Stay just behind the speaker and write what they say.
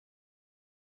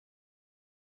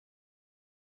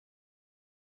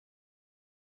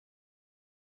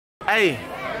Hey,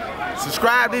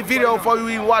 subscribe this video before you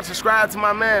even watch. Subscribe to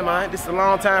my man, man. This is a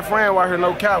long time friend right here,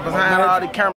 no cap, behind all the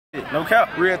camera shit. No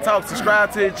cap, real talk.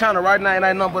 Subscribe to his channel right now. It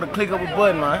ain't nothing but a click of a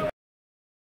button, man.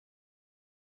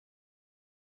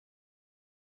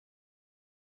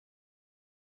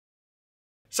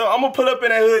 So I'm gonna pull up in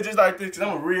that hood just like this, cause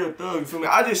I'm a real thug, you feel me?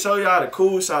 I just show y'all the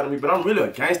cool side of me, but I'm really a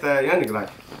gangsta ass young nigga. Like,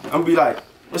 I'm gonna be like,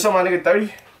 what's up, my nigga,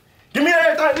 30? Give me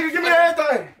everything, nigga, give me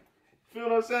everything. Feel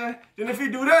what I'm saying? Then if he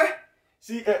do that,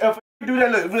 see, if we do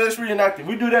that, look, let's reenact it.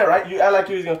 We do that, right? You act like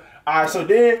you was gonna, all right, so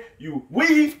then you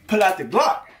weave, pull out the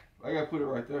Glock. I gotta put it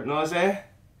right there. You know what I'm saying?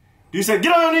 You say,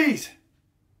 get on your knees.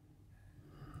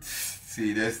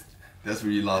 See, that's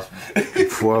where you lost me.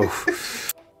 Whoa.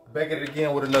 Back at it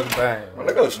again with another bang.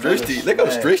 Let's go SHIESTY. Let's go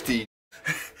SHIESTY.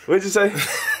 What'd you say?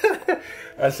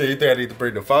 I said, you think I need to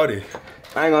bring the 40?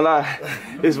 I ain't gonna lie.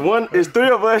 It's 3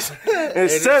 of us and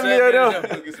 70 of them.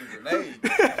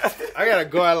 I gotta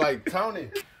go out like Tony.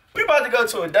 We about to go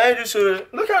to a dangerous hood.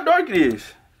 Look how dark it is.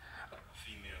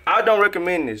 I don't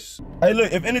recommend this. Hey,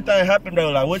 look, if anything happened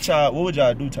though, like what would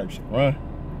y'all do type shit? Run?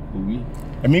 Who, me?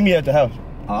 And meet me at the house.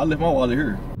 I left my wallet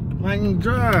here. I can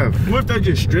drive. What if they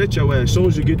just stretch your ass as soon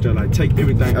as you get there, like take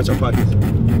everything out your pockets?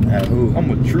 At who?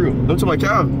 I'm a trip. Don't tell my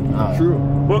cow. True.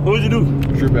 What would you do?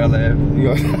 Trip out laugh.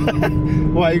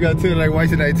 Why you gonna tell like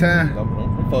wasting their time?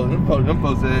 I'm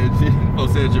supposed to say shit. I'm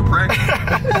supposed to say your practice.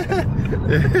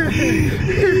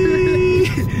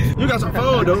 You got some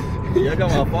phone though. Yeah, I got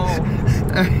my phone.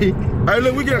 Hey,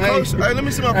 look, we getting close. Hey, let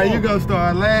me see my phone. Hey, you gonna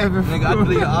start laughing. Nigga, I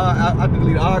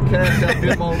delete all cash out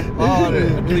there on all that.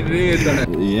 I deleted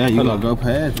everything. Yeah, you gonna go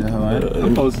past that, right?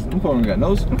 I'm supposed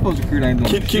security ain't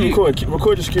doing shit. Keep recording.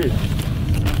 Record your security.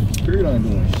 Security ain't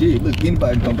doing shit. Look,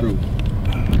 anybody can come through.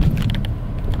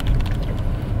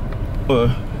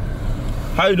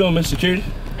 How you doing, Mr. Security?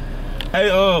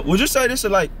 Hey, would you say this is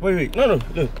like, wait, no,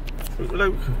 look.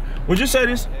 Like, would you say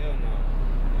this?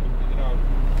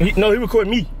 No, he recorded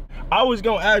me. I was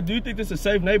gonna ask, do you think this is a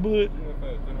safe neighborhood?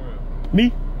 Turn around. Me?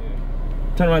 Yeah.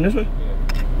 Turn around this way?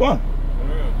 Yeah. Why?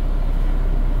 Turn around.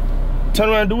 Turn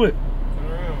around and do it.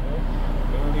 Turn around, bro.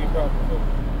 They don't need property.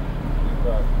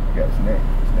 You got snatch.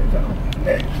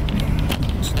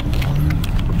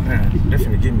 Man, they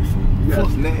finna get me food. You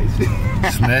got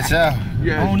snatch. Snatch out. I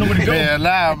don't know where to go. Yeah,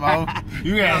 lie, Mo.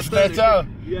 You gotta snatch out.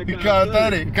 You call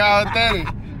 30. Call 30.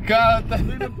 Call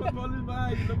 30.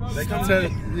 They come tell you.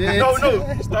 Yeah. No.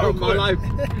 Start my life.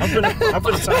 I'm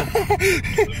finna time.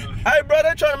 Hey, bro,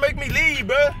 they trying to make me leave,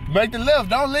 bro. Make the left.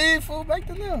 Don't leave, fool. Make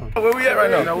the left. Where we at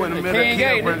right now? We're in the middle King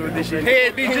Gate, with this shit.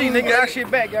 Head BG, nigga, that shit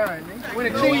back, y'all.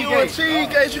 When the King You a Gate. cheese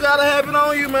case, you gotta have it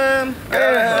on you, man.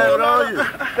 Gotta have it on you.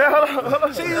 Hold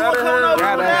on. Cheese, what coming over?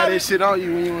 Gotta have this shit on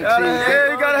you when you in cheese.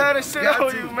 Yeah, you gotta have this shit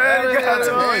on you, man. You got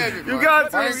to. You got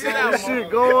to. You got this shit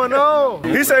going on.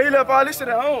 He said he left all this shit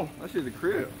at home. That shit's a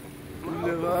crib. When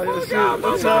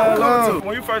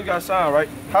you first got signed, right?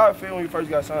 How it feel when you first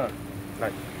got signed?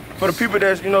 Like, for the people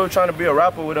that's, trying to be a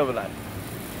rapper or whatever, like,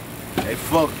 they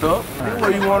fucked up. This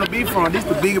where you want to be from. This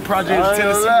the biggest project in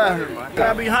Tennessee.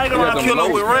 I be hanging around Killer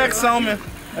with racks on me.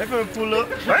 They finna pull up.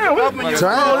 Damn,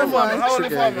 hold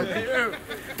it for me.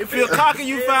 If you're cocky,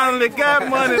 you finally got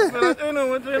money.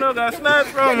 Got snatched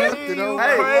from me.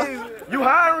 Hey, you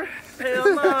hiring?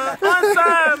 Hell nah.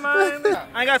 Unsigned, man.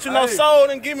 I ain't got you no soul,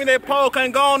 and give me that pole.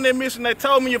 Can't go on that mission. They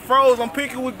told me you froze. I'm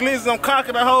picking with glizzes. I'm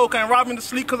cocking the hole. Can't rob me to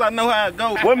sleep because I know how it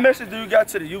goes. What message do you got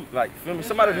to the youth? Like, feel me?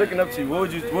 Somebody looking up to you. What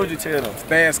would you tell them?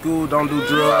 Stay in school. Don't do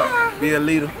drugs. Be a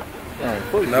leader. No.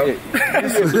 Hey.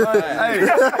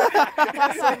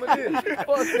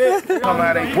 What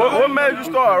made you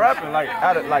start rapping? Like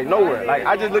out of nowhere. Like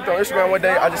I just looked on Instagram one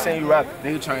day. I just seen you rapping.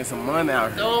 Nigga trying some money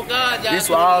out here. Oh God, this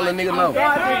what all the niggas know.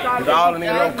 All the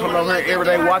niggas know coming over here every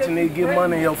day watching niggas get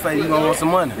money in your face. You gonna want some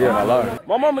money? Yeah, I love it.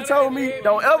 My mama told me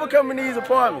don't ever come in these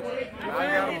apartments.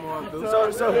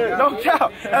 So no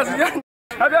cap. As a young.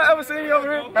 Have y'all ever seen me over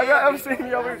here?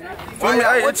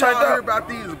 What you heard about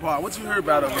these apartments? What you heard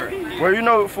about over here?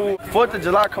 Well, for 4th of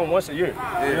July come once a year.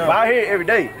 Yeah. But I hear it every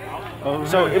day.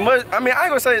 So it must, I ain't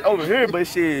gonna say it's over here, but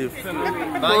shit. It's over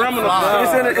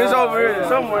here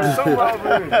somewhere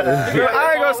over here.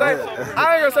 I ain't gonna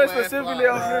say specifically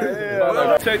over here.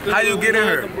 How you get in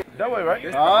here? That way, right?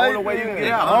 That's the only way you can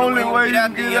get out. Only way you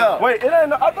can get out. Wait, it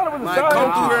ain't. I thought it was a sign.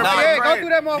 Come through here. Yeah, go through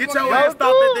that motherfucker. Get your ass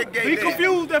stopped at that gate. Be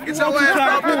confused if Get your ass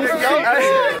stopped at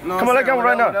that gate. Come on, let's go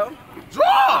right now.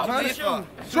 Drop!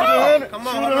 Drop! Come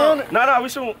on. No, we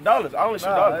shoot dollars. I only shoot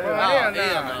dollars.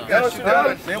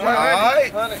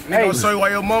 Alright. Nigga show you why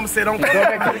your mama said don't come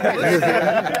back to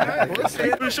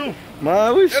the We shoot.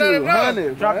 Man, we shoot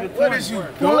 100. Drop it. What is you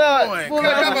Pull out doing?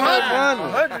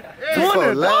 100.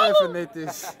 $20 laughing at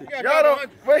this. Y'all don't.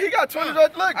 Wait, he got 20.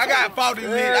 Look. I got 40 you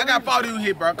hit. I got 40 you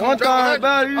hit, bro. Come on,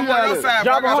 $1,000, you I'm on got your it. side,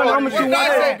 bro. Drop it. Hold on, I'm gonna shoot one.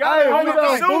 Hey, we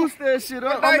gonna shoot. boost that shit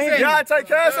up. I mean, Y'all take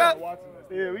cash out?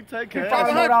 Yeah, we take cash.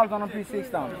 $500 on a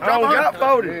P6 down. I don't got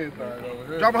 40.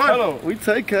 Drop 100. Hold on. We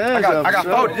take cash. I got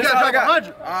 40. This is all I got.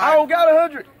 100. I don't got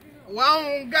 100. Well,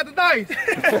 I don't got the dice.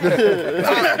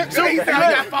 So he said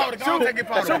I got 40. Go on, take it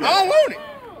 40. I don't want it.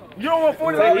 You don't want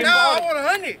 40? No, I want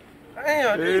 100.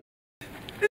 Damn, dude.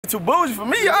 Too bougie for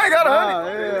me. I ain't got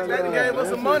 100. They gave us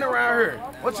some money around here.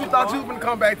 What you thought you was gonna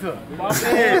come back to?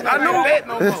 I knew that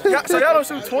no more. So y'all don't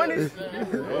shoot 20s?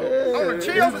 I'm gonna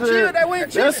chill. That went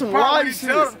chill. That's some light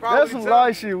shit. That's some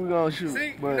light shit we gonna shoot.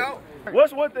 See, But you know.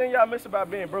 What's one thing y'all miss about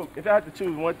being broke? If I had to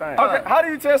choose one thing. Okay, how do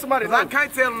you tell somebody I no?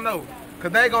 can't tell them no.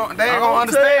 Cause they ain't gonna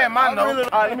understand my no. All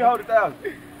right, let me hold 1,000.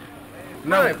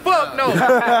 No. Fuck no.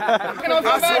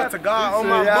 I swear to God, on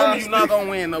my mama, you not gonna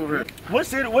win over here. What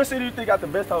city do you think got the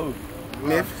best hoes?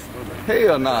 Memphis.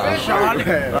 hell nah.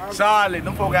 Charlie,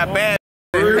 them folk got bad.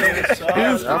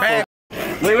 Bad.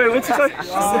 Wait, what you say?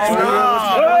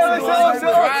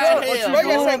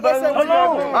 Hold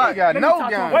on. I got no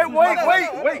gun.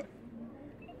 Wait.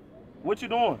 What you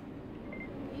doing?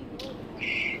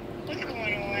 What's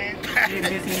going on?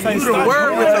 You the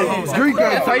word with those. Drake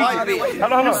can't take it.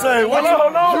 Hold on.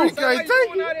 Hold on. Drake can't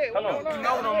take it.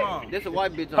 Hold on. That's a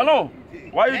white bitch. Hold on.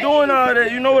 Why you doing all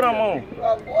that? You know what I'm on.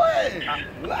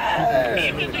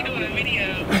 You could be doing a video.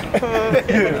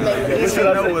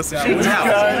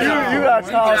 You gotta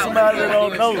call somebody that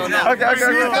don't know. Okay.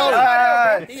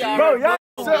 Bro, y'all.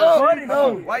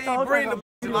 Why you bring the?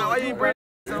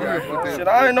 Shit,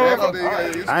 I ain't know. I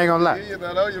ain't gonna lie.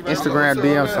 Instagram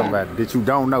DM somebody that you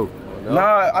don't know.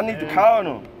 Nah, I need to call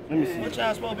them. Let me see. What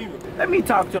y'all supposed to be? Let me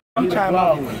talk to him. I'm trying to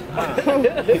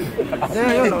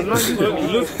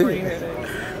Look free.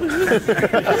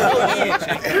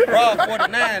 Rob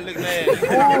 49 look mad.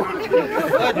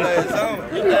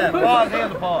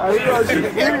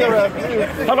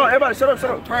 Hold on, everybody, shut up.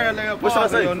 What should I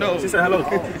say? She said hello.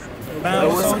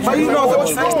 But you know what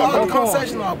the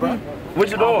conversation are, bro. What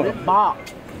you doing? Bob.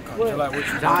 What you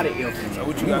got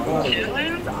going?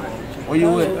 Where you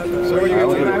at?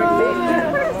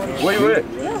 Where you at?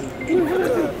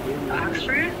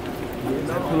 Oxford?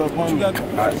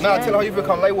 Nah, tell her how you feel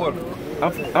come late water.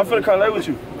 I'm finna come lay with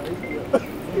you.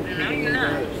 No, you're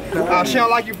not. She don't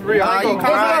like you for real. I ain't gonna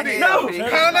come out there. No. I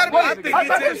think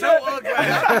it's so ugly.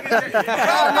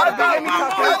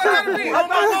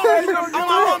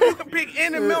 You can pick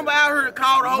any member out here to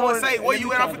call the hoe and say, where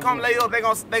you at? I'm finna come lay up. They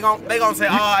gonna say,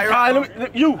 all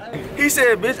right. You. He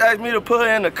said, bitch asked me to put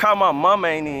her in the car my mama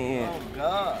ain't in.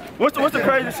 What's the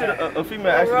craziest shit a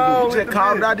female actually do? Just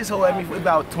called out. This hoe at me for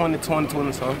about 20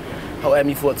 something. Hoe at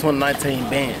me for a 2019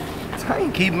 band.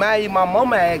 Keep mad, my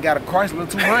mama had got a Chrysler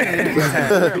 200.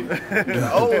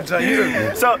 Old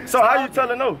John. So how you tell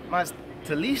her no? My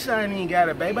Talisha ain't even got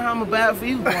it, baby. How am bad for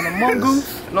you? Going to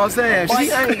mongoose? You know what I'm saying? She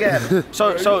ain't got it.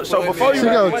 So before you She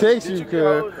gonna text you,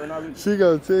 cuz. She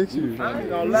gonna text you. I ain't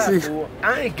gonna lie, fool.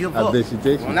 I ain't give up. I bet she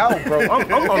text you. When I was broke, I'm on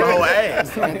the whole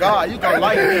ass. Oh God, you gonna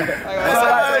like me.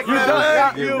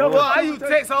 How you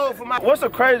text over for my... What's a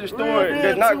crazy story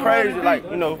that's not crazy, like,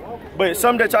 you know, but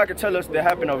something that y'all can tell us that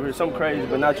happened over here, something crazy,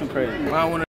 but not too crazy? I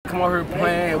wanna come over here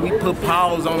playing, we put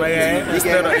paws on their ass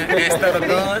instead of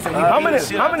guns. And How many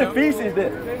feet is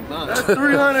that? That's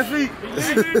 300 feet. I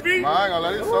ain't gonna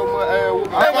let it so much.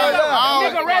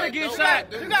 Nigga ready to get shot.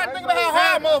 You gotta think about how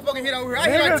hard motherfucking hit over here. I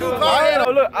hit like 2 cars.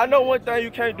 Oh, look, I know one thing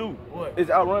you can't do. What? Is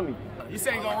outrun me. You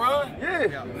say you gonna run?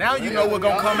 Yeah. Now you know what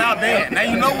gonna come out then. Now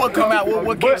you know what come out,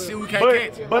 what catch you, we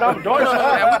can't catch. But I'm dark.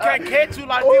 Now we can't catch you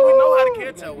like this, we know how to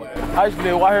catch you. I used to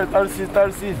live right here,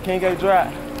 36, King Gate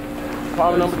Drive.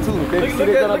 Problem number 2.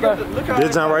 Look how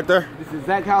This John right there. This is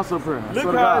Zach House up here.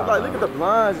 Look how it's like, look at the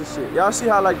blinds and shit. Y'all see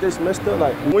how like this messed up?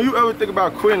 Like, when you ever think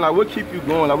about quitting, like what keep you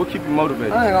going? Like what keep you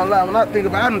motivated? I ain't gonna lie, when I think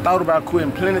about it, I done thought about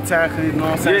quitting plenty of times, cause you know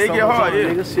what I'm saying? Yeah, it get hard, yeah.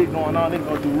 Nigga shit going on, they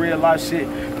go through real life shit.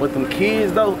 But them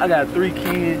kids though, I got 3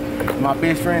 kids. My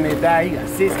best friend that died, he got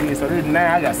 6 kids. So this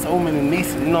now I got so many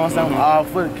nieces, you know what I'm saying? All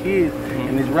for the kids.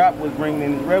 And this rap was bringing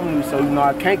in this revenue, so you know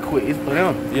I can't quit, it's for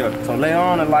them. Yeah. So later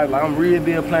on in life, like I'm really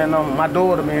big planning on my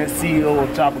daughter, man, CEO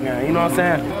of Chopper Gang, you know what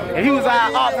I'm saying? And he was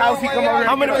our ops house, he come over here.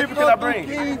 How many people can I bring?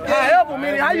 However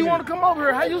many, how you wanna come over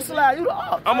here? How you slide? You the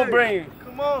ops. I'm gonna bring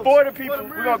 40 people.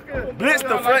 We're gonna blitz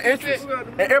the front entrance.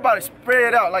 And everybody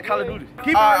spread out like Call of Duty.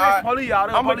 Keep it police,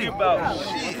 y'all. I'm gonna keep out.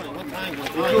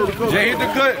 Jay hit the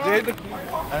cut. Jay hit the cut.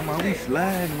 Hey, man, we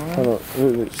sliding, man. Hold on.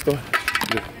 Wait, stop.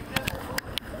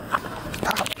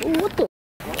 What the?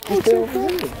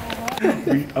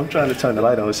 I'm trying to turn the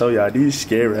light on and show y'all these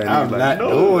scary. I'm not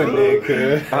doing that,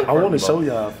 cuz. I want to show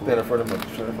y'all. Stand in front of me.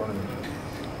 Stand in front of me.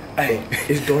 Hey,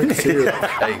 it's going serious.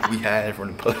 Hey, we hide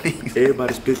from the police.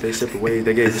 Everybody split their separate ways.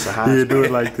 They gave us a high. Yeah, do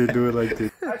it like this, do it like this.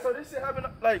 Hey, so this shit happen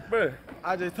like, bro.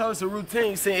 I just told us a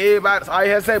routine. See everybody. All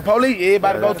you had to say police.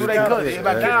 Everybody go through their cut.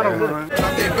 Everybody count on them.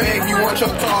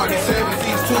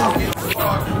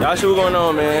 Y'all see what's going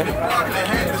on, man?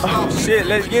 Oh shit,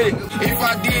 let's get it. If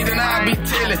I did, then I'd be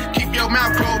telling. Keep your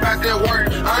mouth closed about that work.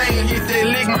 I ain't hit that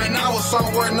lick, man. I was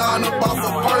somewhere nodding up off a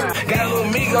perk. Got a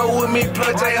little Migo with me,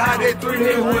 plug J hot that 3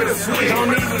 nigga with a switch. Don't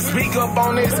even speak up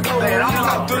on this scope. At all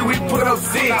top 3, we put up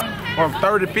 6. From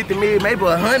 30 to 50 million, maybe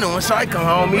 100 when Shy come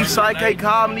home. Me, Shy can't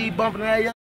call me, bumping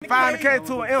that. 500K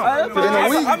to an M. In a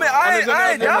week. I mean, I ain't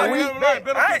In a week. Bet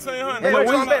him 1,500. In a week.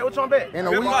 What you on bet? In a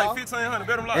Bet him week. like 1,500.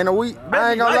 Bet him like. In a week. I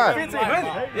ain't gonna lie.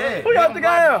 1,500. Yeah. Who y'all think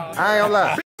I am? I ain't gonna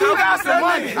lie. You got some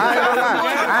money. I ain't gonna lie.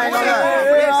 I ain't gonna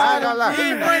lie. I ain't gonna lie.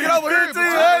 Bring it over here.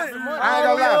 1,500. I ain't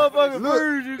gonna lie. Look,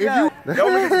 if you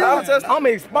I'm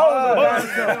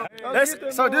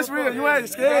exposed. So this real. You ain't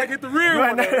scared. Get the real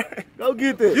one. go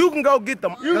get this. You can go get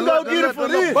them. You can go get it for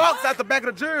the this. box out the back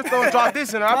of the jury store and drop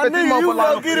this in there. I bet these nigga, you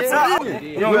motherfuckers go get it for this.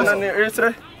 You don't got nothing in your ear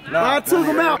today? I took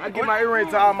him out. I get my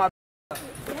earrings to all my.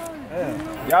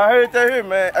 Y'all heard that here,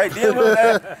 man. Hey,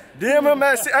 DM him,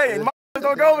 man. Hey, my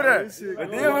don't go over there.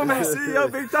 DM him, man. See your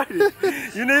big 30.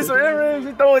 You need some earrings,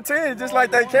 you throwing 10 just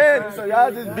like they can. So y'all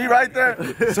just be right there.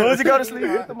 As soon as you go to sleep,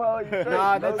 hit them all.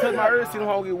 Nah, they touch my ears, see them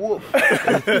all get whooped.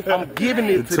 I'm giving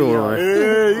it to them.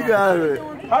 Yeah, you got it.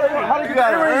 How do you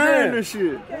got Earn this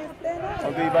shit.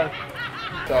 Okay, buddy.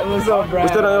 What's up, bro?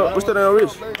 What's that on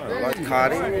wrist? Like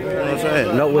Cardi. You know what I'm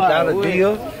saying? No, without a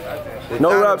deal. No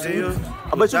raps. I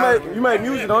bet you made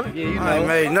music on it. I ain't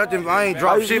made nothing. I ain't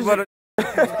dropped shit but a. I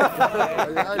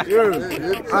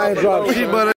ain't dropped shit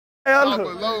but a.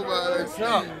 Low by that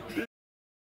shit.